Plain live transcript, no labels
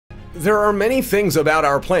There are many things about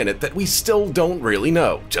our planet that we still don't really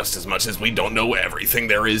know, just as much as we don't know everything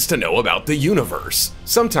there is to know about the universe.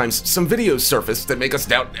 Sometimes some videos surface that make us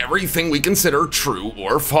doubt everything we consider true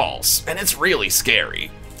or false, and it's really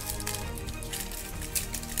scary.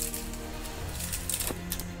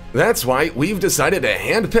 That's why we've decided to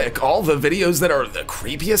handpick all the videos that are the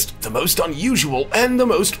creepiest, the most unusual, and the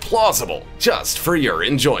most plausible, just for your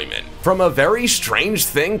enjoyment. From a very strange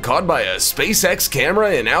thing caught by a SpaceX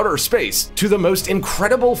camera in outer space, to the most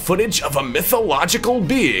incredible footage of a mythological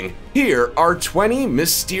being, here are 20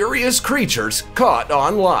 mysterious creatures caught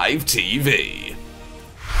on live TV.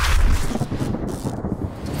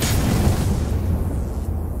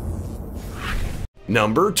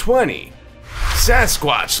 Number 20.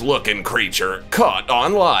 Sasquatch-looking creature caught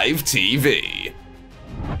on live TV.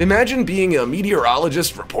 Imagine being a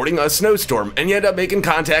meteorologist reporting a snowstorm and you end up making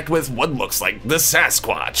contact with what looks like the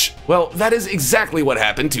Sasquatch. Well, that is exactly what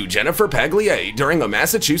happened to Jennifer Paglier during a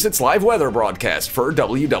Massachusetts live weather broadcast for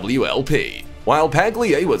WWLP. While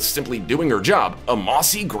Paglier was simply doing her job, a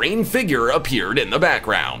mossy green figure appeared in the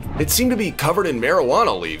background. It seemed to be covered in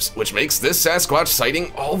marijuana leaves, which makes this Sasquatch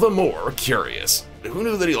sighting all the more curious. Who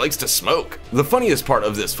knew that he likes to smoke? The funniest part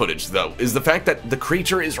of this footage, though, is the fact that the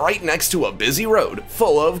creature is right next to a busy road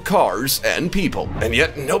full of cars and people, and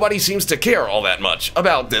yet nobody seems to care all that much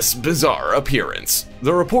about this bizarre appearance.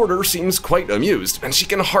 The reporter seems quite amused, and she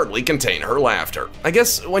can hardly contain her laughter. I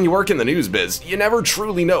guess when you work in the news biz, you never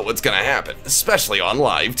truly know what's gonna happen, especially on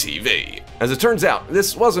live TV. As it turns out,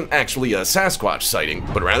 this wasn't actually a Sasquatch sighting,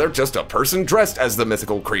 but rather just a person dressed as the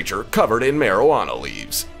mythical creature covered in marijuana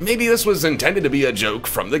leaves. Maybe this was intended to be a joke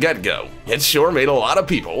from the get-go. It sure made a lot of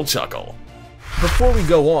people chuckle. Before we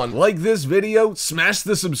go on, like this video, smash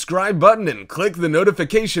the subscribe button and click the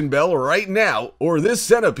notification bell right now, or this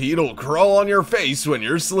centipede will crawl on your face when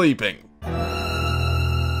you're sleeping.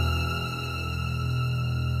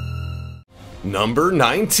 Number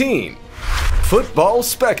 19. Football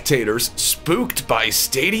spectators spooked by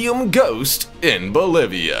stadium ghost in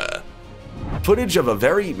Bolivia. Footage of a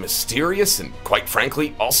very mysterious and, quite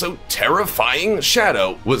frankly, also terrifying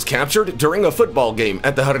shadow was captured during a football game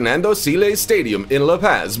at the Hernando Siles Stadium in La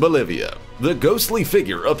Paz, Bolivia. The ghostly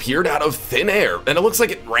figure appeared out of thin air, and it looks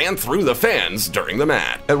like it ran through the fans during the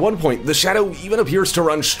match. At one point, the shadow even appears to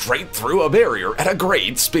run straight through a barrier at a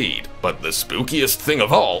great speed. But the spookiest thing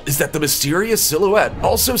of all is that the mysterious silhouette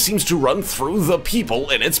also seems to run through the people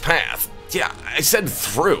in its path. Yeah, I said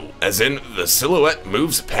through, as in the silhouette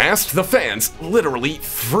moves past the fans, literally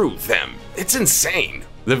through them. It's insane.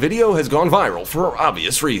 The video has gone viral for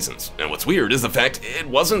obvious reasons, and what's weird is the fact it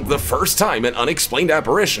wasn't the first time an unexplained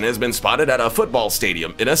apparition has been spotted at a football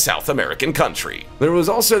stadium in a South American country. There was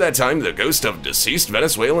also that time the ghost of deceased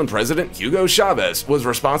Venezuelan President Hugo Chavez was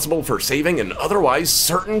responsible for saving an otherwise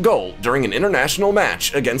certain goal during an international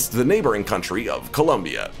match against the neighboring country of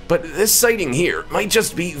Colombia. But this sighting here might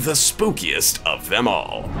just be the spookiest of them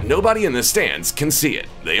all. Nobody in the stands can see it.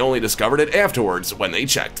 They only discovered it afterwards when they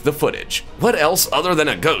checked the footage. What else other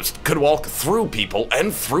than a ghost could walk through people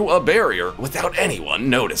and through a barrier without anyone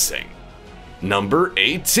noticing? Number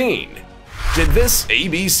 18. Did this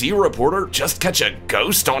ABC reporter just catch a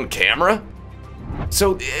ghost on camera?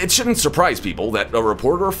 So it shouldn't surprise people that a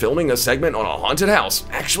reporter filming a segment on a haunted house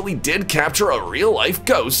actually did capture a real-life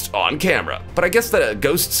ghost on camera. But I guess that a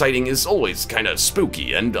ghost sighting is always kind of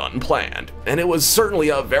spooky and unplanned. And it was certainly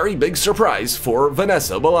a very big surprise for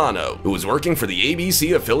Vanessa Bolano, who was working for the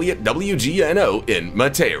ABC affiliate WGNO in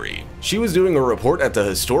Metairie. She was doing a report at the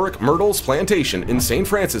historic Myrtles Plantation in St.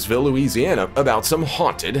 Francisville, Louisiana about some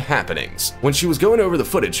haunted happenings. When she was going over the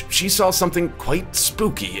footage, she saw something quite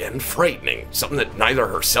spooky and frightening, something that neither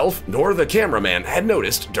herself nor the cameraman had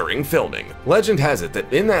noticed during filming. Legend has it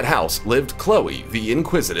that in that house lived Chloe, the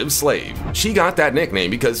inquisitive slave. She got that nickname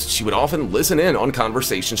because she would often listen in on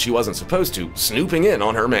conversations she wasn't supposed to, snooping in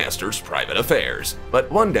on her master's private affairs. But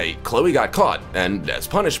one day, Chloe got caught, and as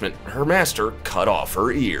punishment, her master cut off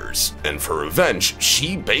her ears. And for revenge,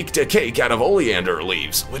 she baked a cake out of oleander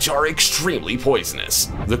leaves, which are extremely poisonous.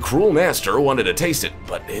 The cruel master wanted to taste it,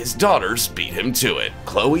 but his daughters beat him to it.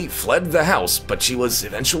 Chloe fled the house, but she was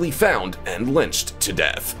eventually found and lynched to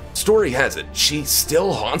death. Story has it, she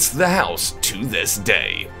still haunts the house to this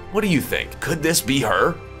day. What do you think? Could this be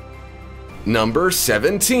her? Number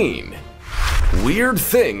 17. Weird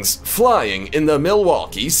things flying in the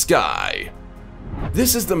Milwaukee sky.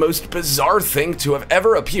 This is the most bizarre thing to have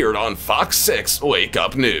ever appeared on Fox 6 Wake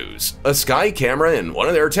Up News. A sky camera in one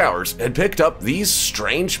of their towers had picked up these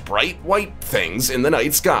strange bright white things in the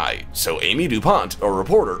night sky, so Amy DuPont, a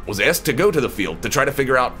reporter, was asked to go to the field to try to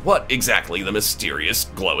figure out what exactly the mysterious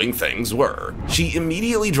glowing things were. She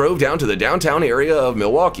immediately drove down to the downtown area of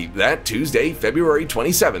Milwaukee that Tuesday, February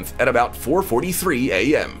 27th at about 4:43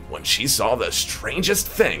 a.m. when she saw the strangest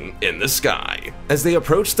thing in the sky. As they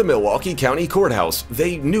approached the Milwaukee County Courthouse,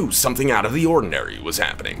 they knew something out of the ordinary was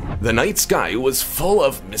happening. The night sky was full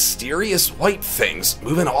of mysterious white things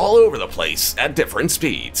moving all over the place at different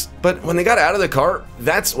speeds. But when they got out of the car,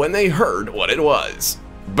 that's when they heard what it was.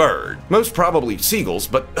 Bird. Most probably seagulls,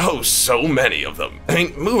 but oh, so many of them. I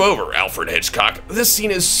mean, move over, Alfred Hitchcock. This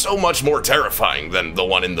scene is so much more terrifying than the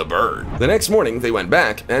one in The Bird. The next morning, they went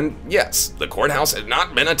back, and yes, the courthouse had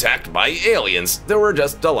not been attacked by aliens. There were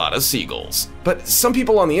just a lot of seagulls. But some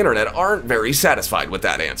people on the internet aren't very satisfied with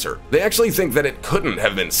that answer. They actually think that it couldn't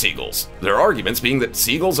have been seagulls. Their arguments being that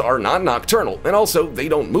seagulls are not nocturnal, and also they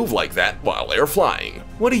don't move like that while they're flying.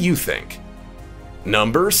 What do you think?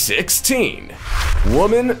 Number 16.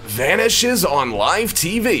 Woman vanishes on live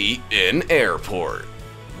TV in airport.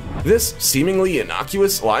 This seemingly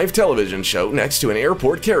innocuous live television show next to an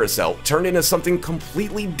airport carousel turned into something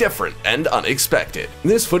completely different and unexpected.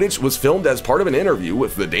 This footage was filmed as part of an interview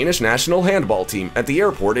with the Danish national handball team at the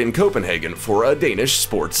airport in Copenhagen for a Danish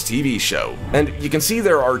sports TV show. And you can see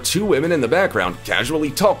there are two women in the background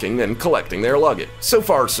casually talking and collecting their luggage. So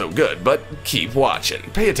far so good, but keep watching.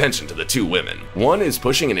 Pay attention to the two women. One is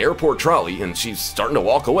pushing an airport trolley and she's starting to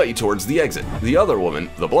walk away towards the exit. The other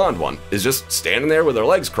woman, the blonde one, is just standing there with her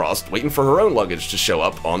legs crossed, waiting for her own luggage to show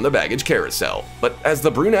up on the baggage carousel. But as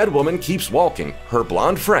the brunette woman keeps walking, her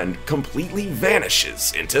blonde friend completely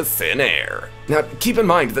vanishes into thin air. Now, keep in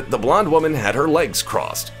mind that the blonde woman had her legs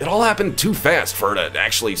crossed. It all happened too fast for her to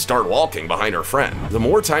actually start walking behind her friend. The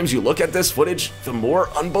more times you look at this footage, the more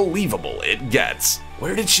unbelievable it gets.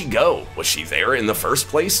 Where did she go? Was she there in the first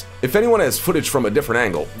place? If anyone has footage from a different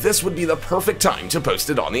angle, this would be the perfect time to post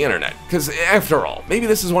it on the internet. Because after all, maybe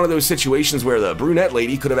this is one of those situations where the brunette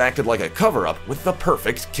lady could have acted like a cover-up with the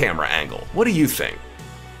perfect camera angle. What do you think?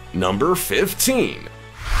 Number 15.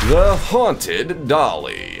 The Haunted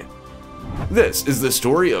Dolly. This is the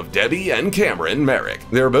story of Debbie and Cameron Merrick.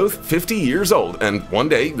 They're both 50 years old, and one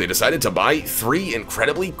day they decided to buy 3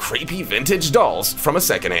 incredibly creepy vintage dolls from a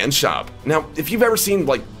secondhand shop. Now, if you've ever seen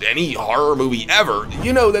like any horror movie ever,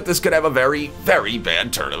 you know that this could have a very, very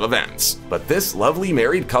bad turn of events. But this lovely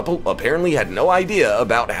married couple apparently had no idea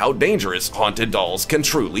about how dangerous haunted dolls can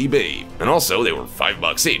truly be. And also, they were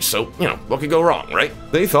 $5 each, so, you know, what could go wrong, right?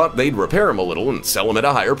 They thought they'd repair them a little and sell them at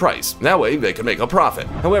a higher price. That way, they could make a profit.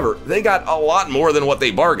 However, they got a lot more than what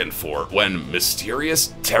they bargained for when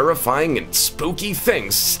mysterious, terrifying, and spooky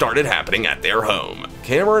things started happening at their home.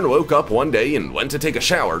 Cameron woke up one day and went to take a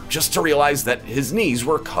shower just to realize that his knees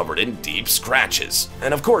were covered in deep scratches.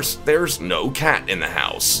 And of course, there's no cat in the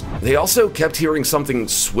house. They also kept hearing something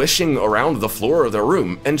swishing around the floor of their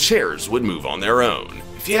room, and chairs would move on their own.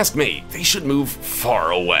 If you ask me, they should move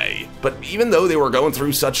far away. But even though they were going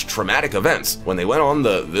through such traumatic events, when they went on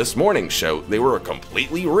the This Morning show, they were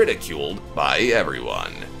completely ridiculed by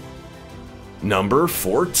everyone. Number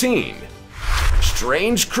 14.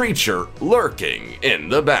 Strange creature lurking in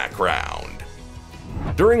the background.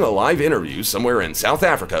 During a live interview somewhere in South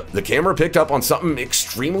Africa, the camera picked up on something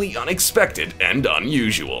extremely unexpected and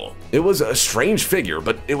unusual. It was a strange figure,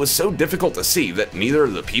 but it was so difficult to see that neither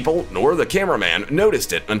the people nor the cameraman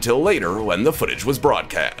noticed it until later when the footage was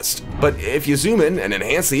broadcast. But if you zoom in and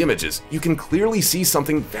enhance the images, you can clearly see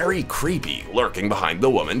something very creepy lurking behind the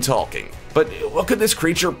woman talking. But what could this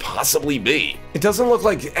creature possibly be? It doesn't look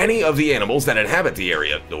like any of the animals that inhabit the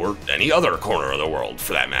area, or any other corner of the world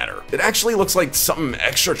for that matter. It actually looks like something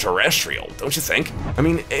extraterrestrial, don't you think? I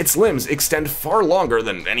mean, its limbs extend far longer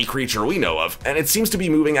than any creature we know of, and it seems to be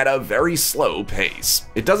moving at a very slow pace.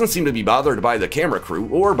 It doesn't seem to be bothered by the camera crew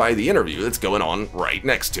or by the interview that's going on right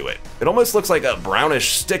next to it. It almost looks like a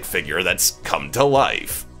brownish stick figure that's come to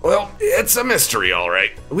life. Well, it's a mystery,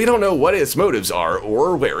 alright. We don't know what its motives are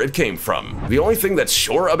or where it came from. The only thing that's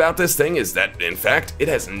sure about this thing is that, in fact, it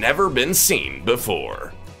has never been seen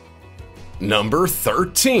before. Number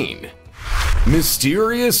 13.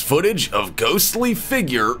 Mysterious footage of ghostly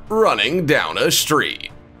figure running down a street.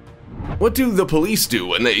 What do the police do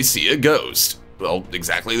when they see a ghost? Well,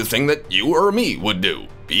 exactly the thing that you or me would do.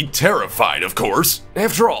 Be terrified, of course.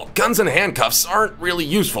 After all, guns and handcuffs aren't really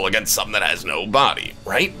useful against something that has no body,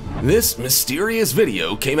 right? This mysterious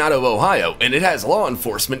video came out of Ohio, and it has law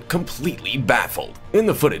enforcement completely baffled. In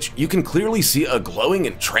the footage, you can clearly see a glowing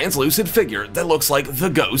and translucent figure that looks like the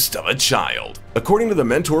ghost of a child. According to the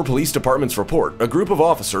Mentor Police Department's report, a group of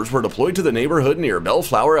officers were deployed to the neighborhood near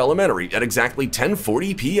Bellflower Elementary at exactly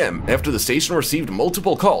 10:40 p.m. after the station received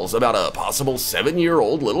multiple calls about a possible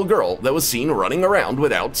 7-year-old little girl that was seen running around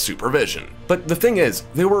without supervision. But the thing is,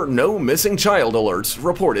 there were no missing child alerts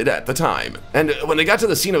reported at the time. And when they got to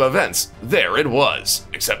the scene of events, there it was.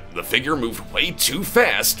 Except the figure moved way too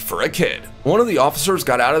fast for a kid. One of the officers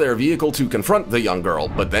got out of their vehicle to confront the young girl,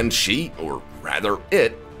 but then she, or rather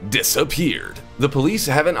it, disappeared. The police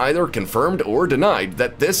haven't either confirmed or denied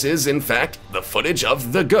that this is in fact the footage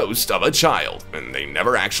of the ghost of a child, and they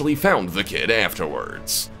never actually found the kid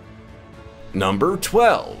afterwards. Number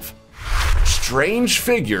 12. Strange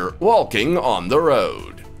figure walking on the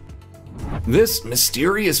road. This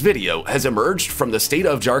mysterious video has emerged from the state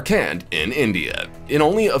of Jharkhand in India. In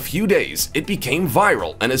only a few days, it became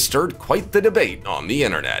viral and has stirred quite the debate on the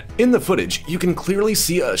internet. In the footage, you can clearly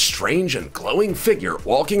see a strange and glowing figure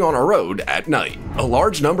walking on a road at night. A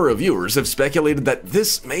large number of viewers have speculated that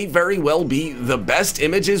this may very well be the best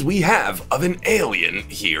images we have of an alien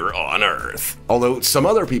here on Earth. Although some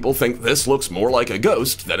other people think this looks more like a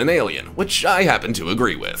ghost than an alien, which I happen to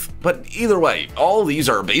agree with. But either way, all these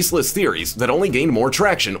are baseless theories that only gained more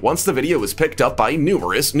traction once the video was picked up by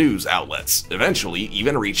numerous news outlets, eventually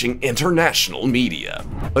even reaching international media.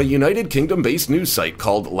 A United Kingdom-based news site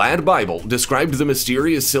called Lad Bible described the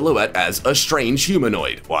mysterious silhouette as a strange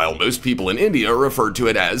humanoid, while most people in India referred to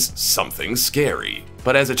it as something scary.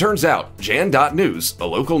 But as it turns out, Jan.News, a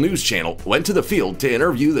local news channel, went to the field to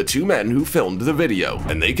interview the two men who filmed the video,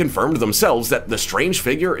 and they confirmed themselves that the strange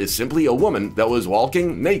figure is simply a woman that was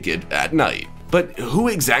walking naked at night. But who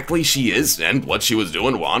exactly she is and what she was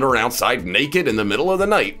doing wandering outside naked in the middle of the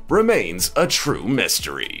night remains a true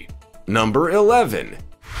mystery. Number 11.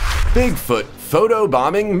 Bigfoot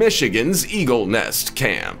photobombing Michigan's Eagle Nest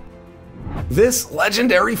Camp. This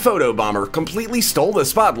legendary photobomber completely stole the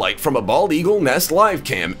spotlight from a bald eagle nest live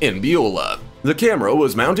cam in Beulah. The camera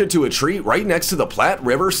was mounted to a tree right next to the Platte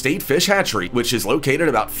River State Fish Hatchery, which is located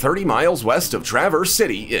about 30 miles west of Traverse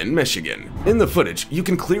City in Michigan. In the footage, you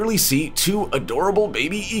can clearly see two adorable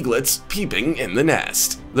baby eaglets peeping in the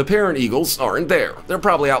nest. The parent eagles aren't there. They're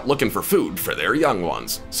probably out looking for food for their young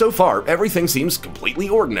ones. So far, everything seems completely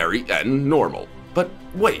ordinary and normal. But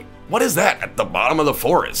wait. What is that at the bottom of the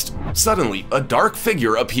forest? Suddenly, a dark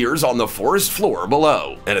figure appears on the forest floor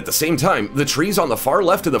below, and at the same time, the trees on the far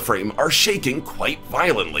left of the frame are shaking quite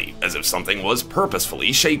violently, as if something was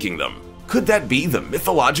purposefully shaking them. Could that be the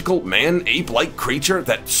mythological man-ape-like creature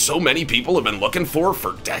that so many people have been looking for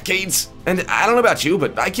decades? And I don't know about you,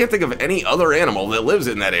 but I can't think of any other animal that lives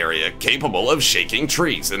in that area capable of shaking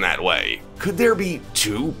trees in that way. Could there be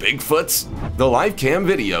two Bigfoots? The live cam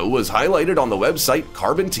video was highlighted on the website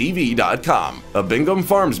carbontv.com, a Bingham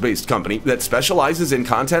Farms-based company that specializes in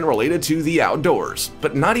content related to the outdoors.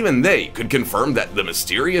 But not even they could confirm that the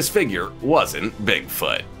mysterious figure wasn't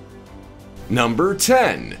Bigfoot. Number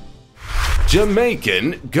 10.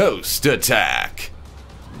 Jamaican ghost attack.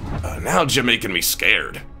 Now you're making me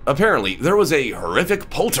scared. Apparently, there was a horrific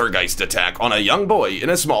poltergeist attack on a young boy in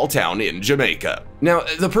a small town in Jamaica. Now,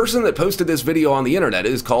 the person that posted this video on the internet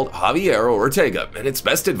is called Javier Ortega, and it's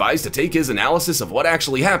best advised to take his analysis of what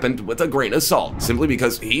actually happened with a grain of salt, simply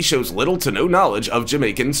because he shows little to no knowledge of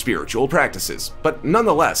Jamaican spiritual practices. But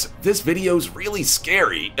nonetheless, this video's really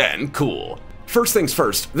scary and cool. First things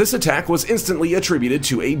first, this attack was instantly attributed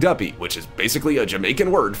to a duppy, which is basically a Jamaican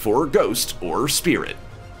word for ghost or spirit.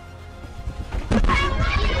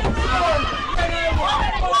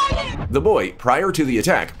 The boy, prior to the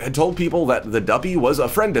attack, had told people that the duppy was a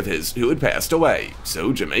friend of his who had passed away,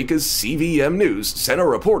 so Jamaica's CVM News sent a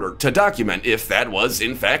reporter to document if that was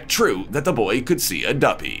in fact true that the boy could see a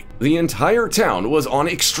duppy. The entire town was on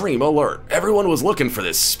extreme alert. Everyone was looking for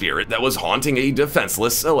this spirit that was haunting a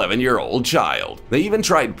defenseless 11-year-old child. They even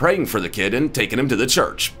tried praying for the kid and taking him to the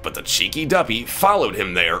church, but the cheeky duppy followed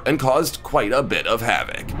him there and caused quite a bit of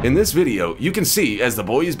havoc. In this video, you can see as the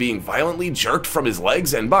boy is being violently jerked from his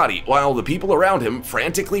legs and body while the people around him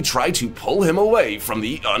frantically try to pull him away from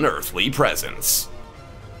the unearthly presence.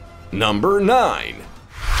 Number 9.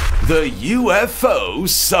 The UFO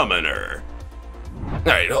Summoner.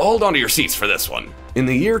 Alright, hold on to your seats for this one. In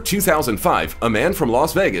the year 2005, a man from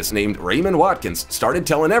Las Vegas named Raymond Watkins started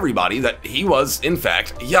telling everybody that he was, in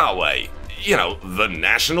fact, Yahweh. You know, the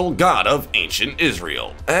national god of ancient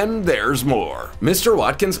Israel. And there's more. Mr.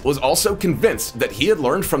 Watkins was also convinced that he had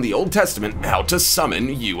learned from the Old Testament how to summon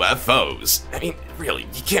UFOs. I mean, Really,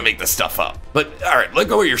 you can't make this stuff up. But alright, let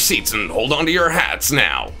go of your seats and hold on to your hats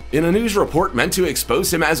now. In a news report meant to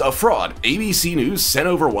expose him as a fraud, ABC News sent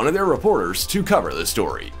over one of their reporters to cover the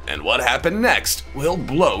story. And what happened next will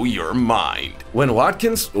blow your mind. When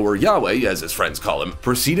Watkins, or Yahweh as his friends call him,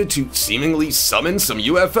 proceeded to seemingly summon some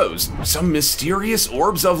UFOs, some mysterious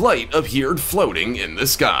orbs of light appeared floating in the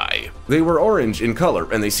sky. They were orange in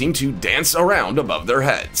color and they seemed to dance around above their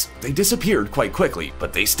heads. They disappeared quite quickly,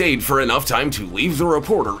 but they stayed for enough time to leave the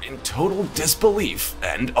reporter in total disbelief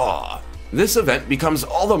and awe. This event becomes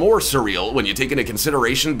all the more surreal when you take into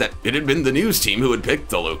consideration that it had been the news team who had picked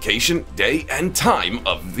the location, day, and time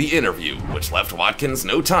of the interview, which left Watkins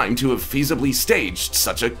no time to have feasibly staged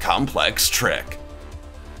such a complex trick.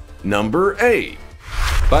 Number 8.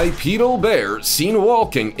 Bipedal bear seen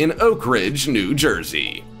walking in Oak Ridge, New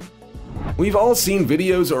Jersey. We've all seen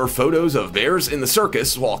videos or photos of bears in the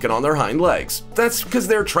circus walking on their hind legs. That's because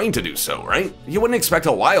they're trained to do so, right? You wouldn't expect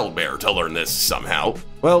a wild bear to learn this somehow.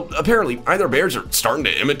 Well, apparently either bears are starting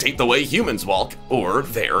to imitate the way humans walk, or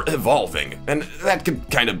they're evolving, and that could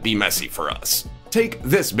kind of be messy for us. Take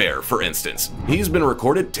this bear, for instance. He's been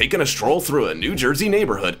recorded taking a stroll through a New Jersey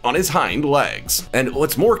neighborhood on his hind legs. And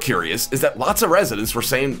what's more curious is that lots of residents were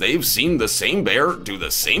saying they've seen the same bear do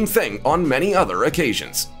the same thing on many other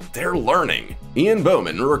occasions. They're learning. Ian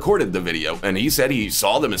Bowman recorded the video, and he said he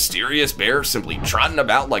saw the mysterious bear simply trotting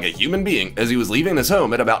about like a human being as he was leaving his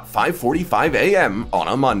home at about 5:45 a.m. on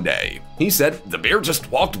a Monday. He said, "The bear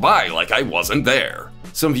just walked by like I wasn't there."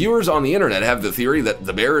 Some viewers on the internet have the theory that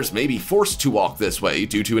the bear is maybe forced to walk this way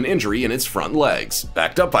due to an injury in its front legs,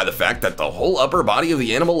 backed up by the fact that the whole upper body of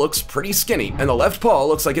the animal looks pretty skinny, and the left paw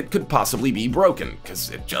looks like it could possibly be broken, because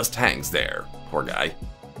it just hangs there. Poor guy.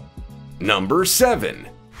 Number 7.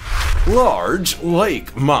 Large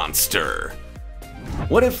lake monster.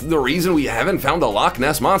 What if the reason we haven't found the Loch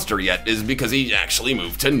Ness Monster yet is because he actually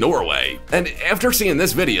moved to Norway? And after seeing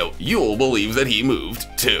this video, you'll believe that he moved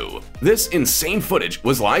too. This insane footage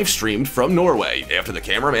was live streamed from Norway after the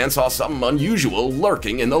cameraman saw something unusual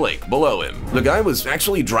lurking in the lake below him. The guy was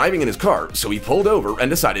actually driving in his car, so he pulled over and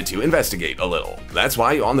decided to investigate a little. That's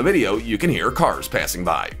why on the video you can hear cars passing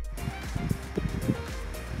by.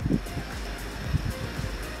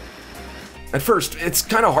 At first, it's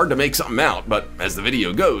kind of hard to make something out, but as the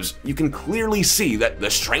video goes, you can clearly see that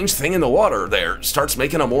the strange thing in the water there starts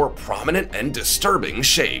making a more prominent and disturbing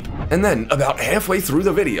shape. And then, about halfway through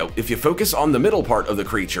the video, if you focus on the middle part of the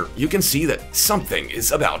creature, you can see that something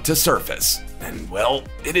is about to surface. And well,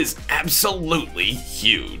 it is absolutely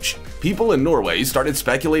huge. People in Norway started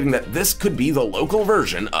speculating that this could be the local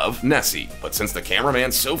version of Nessie, but since the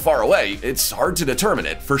cameraman's so far away, it's hard to determine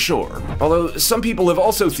it for sure. Although some people have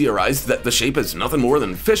also theorized that the shape is nothing more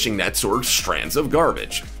than fishing nets or strands of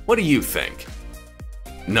garbage. What do you think?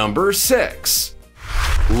 Number 6.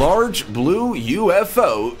 Large blue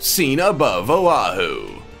UFO seen above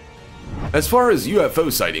Oahu. As far as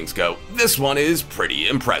UFO sightings go, this one is pretty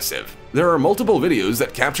impressive. There are multiple videos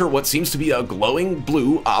that capture what seems to be a glowing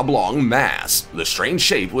blue oblong mass. The strange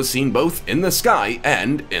shape was seen both in the sky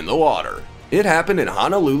and in the water. It happened in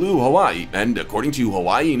Honolulu, Hawaii, and according to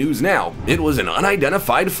Hawaii News Now, it was an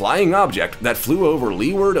unidentified flying object that flew over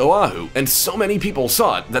leeward Oahu, and so many people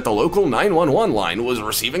saw it that the local 911 line was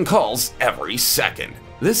receiving calls every second.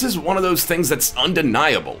 This is one of those things that's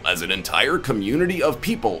undeniable, as an entire community of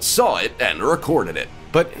people saw it and recorded it.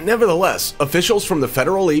 But nevertheless, officials from the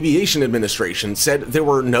Federal Aviation Administration said there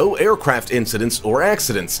were no aircraft incidents or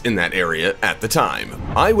accidents in that area at the time.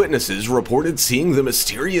 Eyewitnesses reported seeing the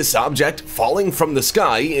mysterious object falling from the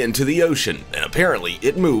sky into the ocean, and apparently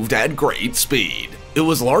it moved at great speed. It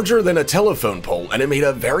was larger than a telephone pole and it made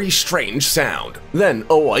a very strange sound. Then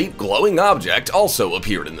a white glowing object also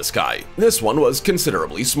appeared in the sky. This one was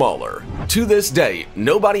considerably smaller. To this day,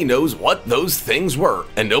 nobody knows what those things were,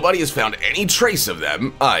 and nobody has found any trace of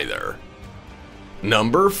them either.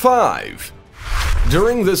 Number 5.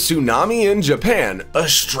 During the tsunami in Japan, a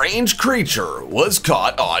strange creature was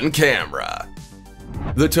caught on camera.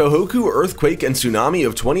 The Tohoku earthquake and tsunami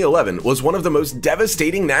of 2011 was one of the most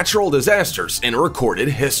devastating natural disasters in recorded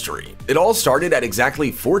history. It all started at exactly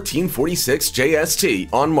 1446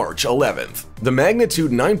 JST on March 11th. The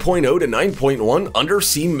magnitude 9.0 to 9.1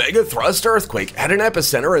 undersea megathrust earthquake had an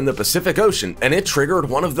epicenter in the Pacific Ocean, and it triggered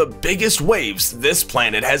one of the biggest waves this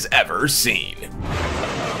planet has ever seen.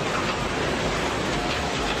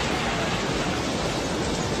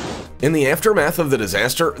 In the aftermath of the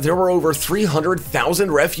disaster, there were over 300,000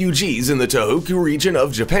 refugees in the Tohoku region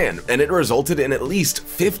of Japan, and it resulted in at least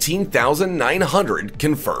 15,900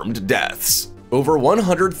 confirmed deaths. Over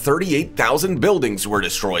 138,000 buildings were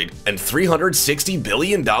destroyed, and $360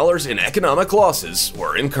 billion in economic losses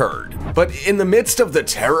were incurred. But in the midst of the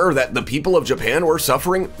terror that the people of Japan were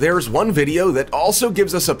suffering, there's one video that also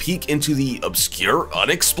gives us a peek into the obscure,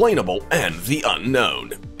 unexplainable, and the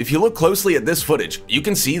unknown. If you look closely at this footage, you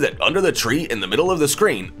can see that under the tree in the middle of the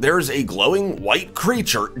screen, there's a glowing white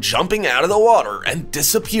creature jumping out of the water and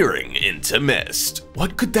disappearing into mist.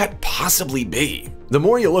 What could that possibly be? The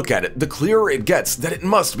more you look at it, the clearer it gets that it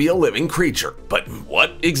must be a living creature. But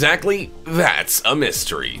what exactly? That's a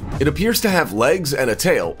mystery. It appears to have legs and a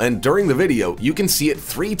tail, and during the video, you can see it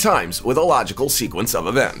 3 times with a logical sequence of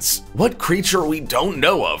events. What creature we don't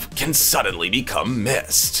know of can suddenly become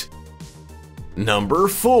mist? Number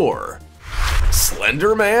 4.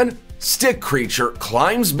 Slender Man? Stick creature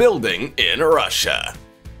climbs building in Russia.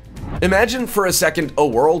 Imagine for a second a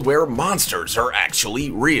world where monsters are actually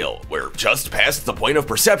real, where just past the point of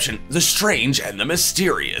perception, the strange and the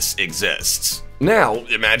mysterious exists. Now,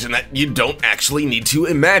 imagine that you don't actually need to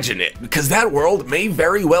imagine it, because that world may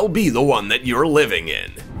very well be the one that you're living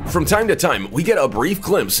in. From time to time, we get a brief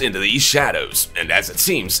glimpse into these shadows, and as it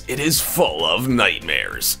seems, it is full of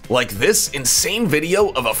nightmares. Like this insane video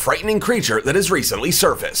of a frightening creature that has recently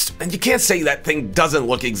surfaced, and you can't say that thing doesn't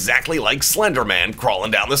look exactly like Slender Man crawling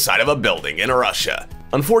down the side of a building in Russia.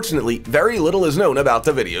 Unfortunately, very little is known about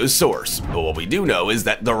the video's source, but what we do know is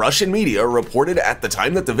that the Russian media reported at the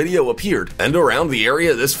time that the video appeared, and around the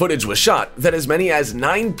area this footage was shot, that as many as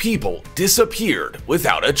 9 people disappeared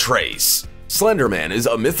without a trace. Slender Man is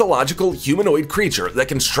a mythological humanoid creature that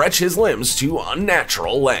can stretch his limbs to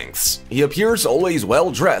unnatural lengths. He appears always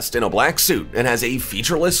well dressed in a black suit and has a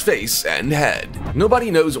featureless face and head.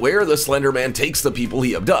 Nobody knows where the Slender Man takes the people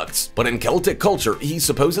he abducts, but in Celtic culture, he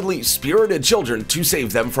supposedly spirited children to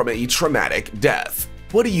save them from a traumatic death.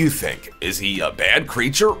 What do you think? Is he a bad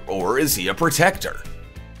creature or is he a protector?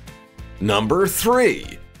 Number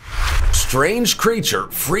 3. Strange creature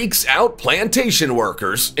freaks out plantation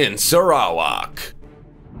workers in Sarawak.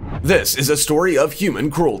 This is a story of human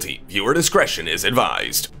cruelty. Viewer discretion is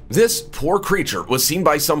advised. This poor creature was seen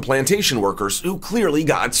by some plantation workers who clearly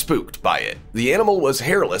got spooked by it. The animal was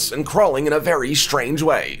hairless and crawling in a very strange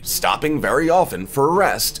way, stopping very often for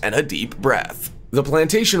rest and a deep breath. The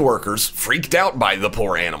plantation workers, freaked out by the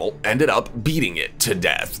poor animal, ended up beating it to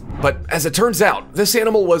death. But as it turns out, this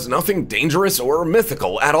animal was nothing dangerous or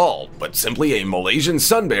mythical at all, but simply a Malaysian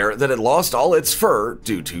sun bear that had lost all its fur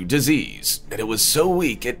due to disease, and it was so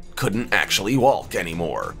weak it couldn't actually walk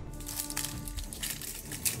anymore.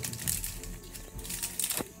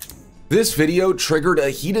 This video triggered a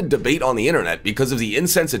heated debate on the internet because of the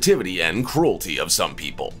insensitivity and cruelty of some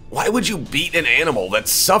people. Why would you beat an animal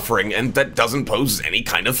that's suffering and that doesn't pose any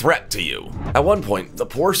kind of threat to you? At one point, the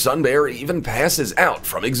poor sun bear even passes out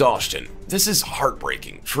from exhaustion. This is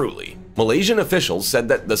heartbreaking, truly. Malaysian officials said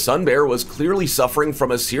that the sun bear was clearly suffering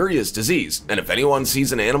from a serious disease, and if anyone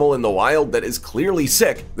sees an animal in the wild that is clearly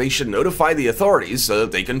sick, they should notify the authorities so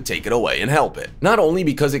that they can take it away and help it. Not only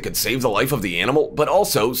because it could save the life of the animal, but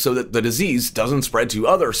also so that the disease doesn't spread to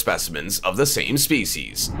other specimens of the same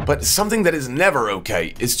species. But something that is never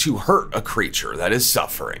okay is to hurt a creature that is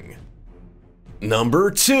suffering. Number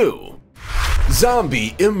 2.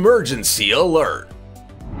 Zombie Emergency Alert.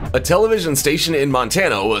 A television station in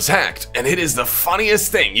Montana was hacked, and it is the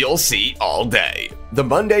funniest thing you'll see all day. The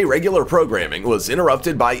Monday regular programming was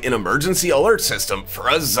interrupted by an emergency alert system for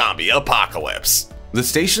a zombie apocalypse. The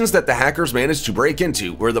stations that the hackers managed to break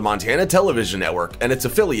into were the Montana Television Network and its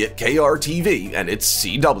affiliate KRTV and its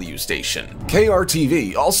CW station.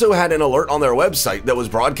 KRTV also had an alert on their website that was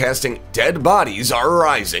broadcasting "Dead bodies are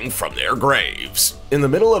rising from their graves." In the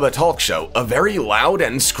middle of a talk show, a very loud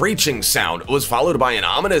and screeching sound was followed by an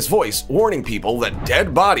ominous voice warning people that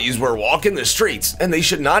dead bodies were walking the streets and they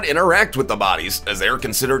should not interact with the bodies as they are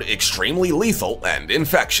considered extremely lethal and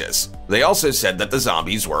infectious. They also said that the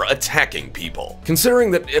zombies were attacking people.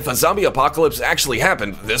 Considering that if a zombie apocalypse actually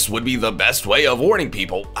happened, this would be the best way of warning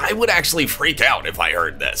people, I would actually freak out if I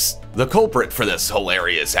heard this. The culprit for this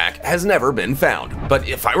hilarious hack has never been found, but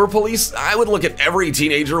if I were police, I would look at every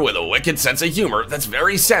teenager with a wicked sense of humor that's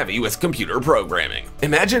very savvy with computer programming.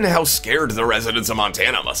 Imagine how scared the residents of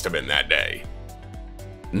Montana must have been that day.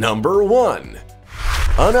 Number 1.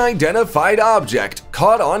 Unidentified object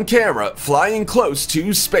caught on camera flying close to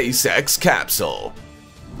SpaceX capsule.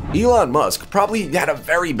 Elon Musk probably had a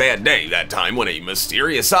very bad day that time when a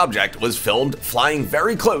mysterious object was filmed flying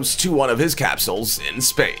very close to one of his capsules in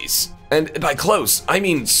space. And by close, I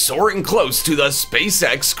mean soaring close to the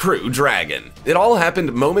SpaceX Crew Dragon. It all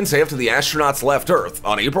happened moments after the astronauts left Earth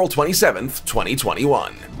on April 27,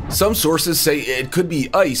 2021. Some sources say it could be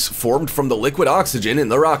ice formed from the liquid oxygen in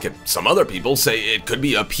the rocket. Some other people say it could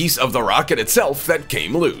be a piece of the rocket itself that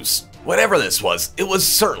came loose. Whatever this was, it was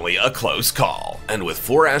certainly a close call, and with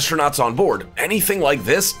 4 astronauts on board, anything like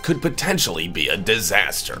this could potentially be a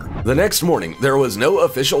disaster. The next morning, there was no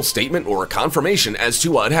official statement or confirmation as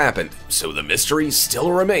to what happened, so the mystery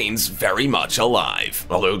still remains very much alive.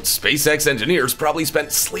 Although SpaceX engineers probably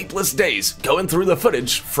spent sleepless days going through the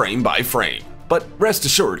footage frame by frame. But rest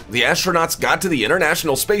assured, the astronauts got to the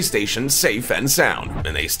International Space Station safe and sound,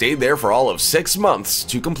 and they stayed there for all of 6 months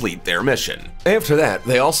to complete their mission. After that,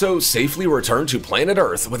 they also safely returned to planet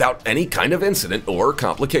Earth without any kind of incident or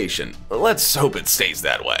complication. Let's hope it stays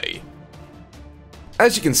that way.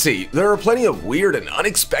 As you can see, there are plenty of weird and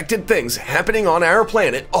unexpected things happening on our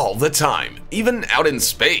planet all the time, even out in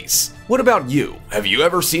space. What about you? Have you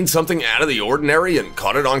ever seen something out of the ordinary and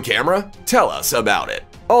caught it on camera? Tell us about it.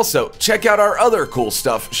 Also, check out our other cool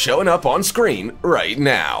stuff showing up on screen right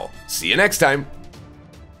now. See you next time!